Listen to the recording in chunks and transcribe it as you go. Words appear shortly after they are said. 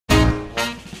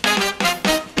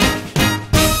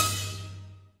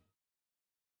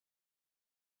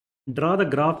Draw the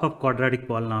graph of quadratic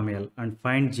polynomial and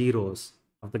find zeros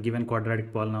of the given quadratic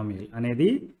polynomial అనేది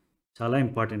చాలా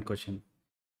important question.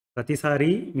 ప్రతిసారి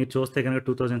మీరు చూస్తే కనుక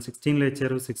 2016లో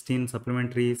ఇచ్చారు, 16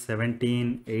 supplementary, 17,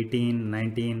 18,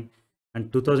 19 and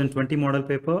 2020 model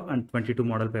paper and 22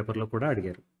 model పేపర్లో కూడా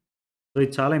అడిగారు. సో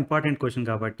ఇది చాలా ఇంపార్టెంట్ క్వశ్చన్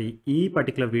కాబట్టి ఈ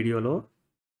పర్టికులర్ వీడియోలో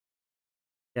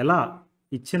ఎలా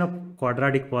ఇచ్చిన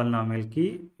క్వాడ్రాటిక్ పాలినామియల్కి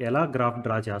ఎలా గ్రాఫ్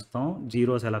డ్రా చేస్తాం,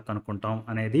 జీరోస్ ఎలా కనుక్కుంటాం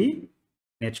అనేది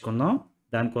నేర్చుకుందాం.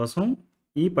 దానికోసం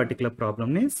ఈ పర్టికులర్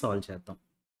ప్రాబ్లమ్ని సాల్వ్ చేద్దాం.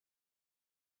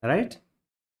 Right,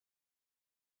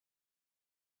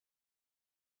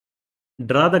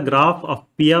 draw the graph of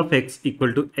p of x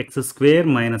equal to x square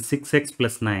minus 6x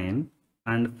plus 9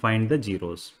 and find the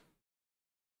zeros.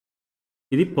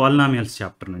 ఇది పాలినామియల్స్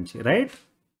చాప్టర్ నుంచి. Right,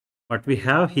 what we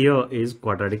have here is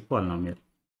quadratic polynomial.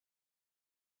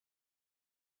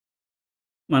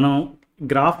 మనం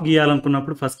graph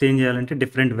గీయాలనుకున్నప్పుడు first ఏం చేయాలంటే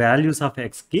different values of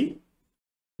ఎక్స్కి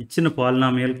ఇచ్చిన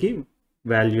పాలినామియల్కి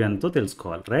value ఎంతో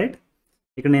తెలుసుకోవాలి. Right,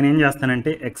 ఇక్కడ నేనేం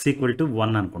చేస్తానంటే ఎక్స్ ఈక్వల్ టు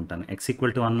 1 అనుకుంటాను. ఎక్స్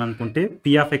ఈక్వల్ టు 1 అనుకుంటే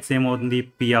పీ ఆఫ్ ఎక్స్ ఏమవుతుంది,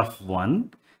 P of 1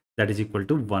 that is equal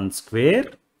to 1 square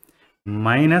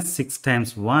minus 6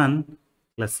 times 1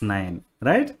 plus 9.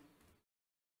 Right,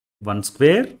 1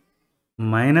 square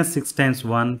minus 6 times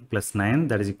 1 plus 9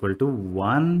 that is equal to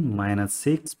 1 minus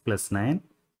 6 plus 9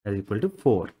 that is equal to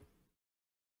 4.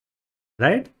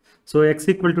 Right? So x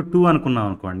equal to 2 అనుకున్నాం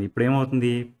అనుకోండి. ఇప్పుడు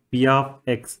ఏమవుతుంది, p of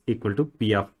x equal to p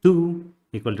of 2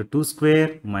 equal to 2 square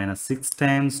minus 6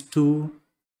 times 2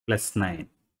 plus 9.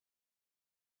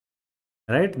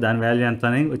 Right, దాని value ఎంత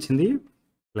అని వచ్చింది,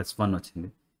 +1 వచ్చింది.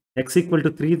 x equal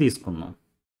to 3 తీసుకున్నాం.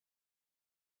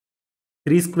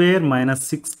 3 square minus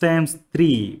 6 times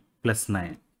 3 plus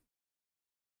 9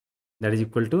 that is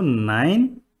equal to 9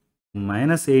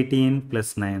 minus 18 plus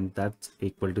 9 that's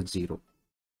equal to 0.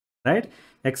 Right,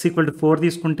 x equal to 4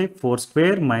 తీసుకుంటే 4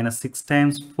 square minus 6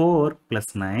 times 4 plus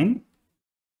 9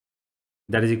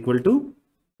 that is equal to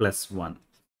 +1.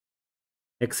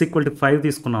 x equal to 5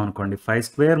 తీసుకున్నాం అనుకోండి, 5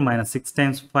 square minus 6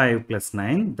 times 5 plus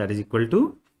 9 that is equal to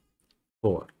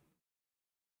 4.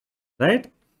 Right,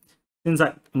 since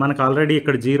మనకు already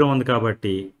ఇక్కడ 0 ఉంది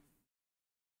కాబట్టి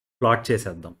plot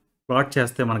చేసేద్దాం. Plot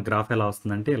చేస్తే మన గ్రాఫ్ ఎలా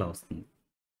వస్తుందంటే ఇలా వస్తుంది.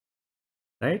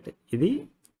 రైట్, ఇది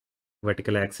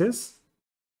వర్టికల్ యాక్సిస్,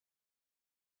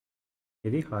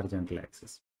 ఇది హారిజాంటల్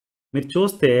యాక్సిస్. మీరు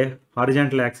చూస్తే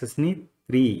హారిజాంటల్ యాక్సిస్ని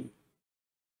 3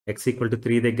 x ఈక్వల్ టు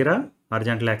 3 దగ్గర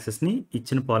హారిజాంటల్ యాక్సిస్ని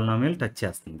ఇచ్చిన పాలినామియల్ టచ్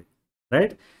చేస్తుంది.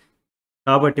 రైట్,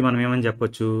 కాబట్టి మనం ఏమని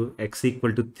చెప్పొచ్చు, x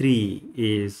equal to 3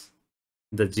 is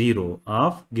the zero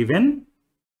of given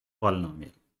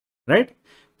polynomial. Right,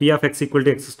 p of x equal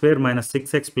to x square minus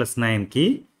 6x plus 9కి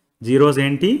జీరోస్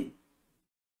ఏంటి,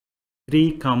 3,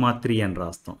 3 అని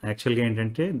రాస్తాం. యాక్చువల్గా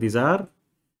ఏంటంటే these are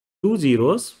 2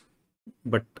 zeros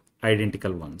but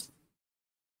identical once.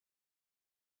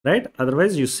 Right,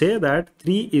 otherwise you say that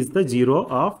 3 is the zero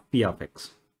of p of x.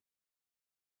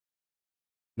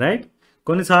 Right,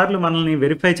 కొన్నిసార్లు మనల్ని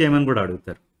verify చేయమని కూడా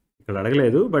అడుగుతారు. ఇక్కడ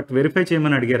అడగలేదు, బట్ వెరిఫై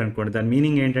చేయమని అడిగారు అనుకోండి, దాని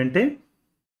మీనింగ్ ఏంటంటే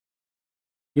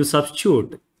you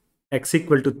substitute x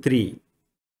equal to 3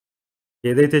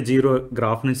 ఏదైతే జీరో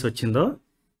గ్రాఫ్ నుంచి వచ్చిందో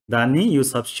దాన్ని you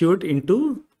substitute into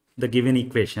the given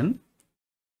equation.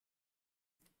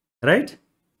 Right,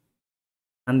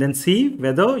 and then see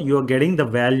whether you are getting the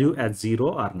value as 0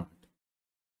 are not.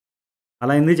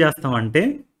 అలా ఎందుకు చేస్తామంటే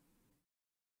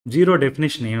జీరో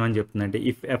డెఫినేషన్ ఏమని చెప్తుందంటే,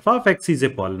 if f of x is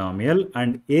a polynomial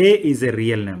and a is a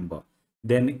real number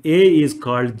then a is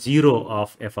called zero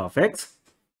of f of x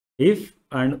if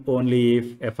and only if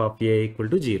f of a equal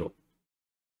to 0.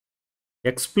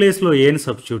 x ప్లేస్లో ఏని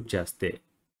substitute చేస్తే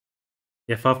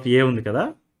f of a ఉంది కదా,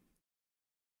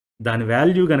 దాని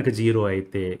value కనుక 0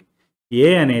 అయితే a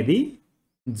అనేది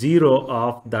zero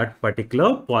of that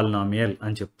particular polynomial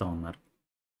అని చెప్తా ఉన్నారు.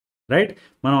 రైట్,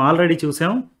 మనం ఆల్రెడీ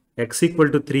చూసాం x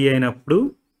ఈక్వల్ టు 3 అయినప్పుడు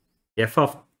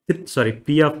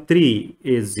p of 3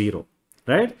 is 0.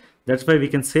 Right, that's why we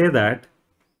can say that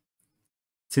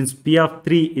since p of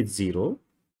 3 is 0,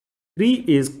 3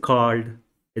 is called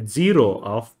a zero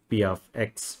of p of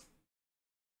x.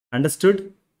 Understood?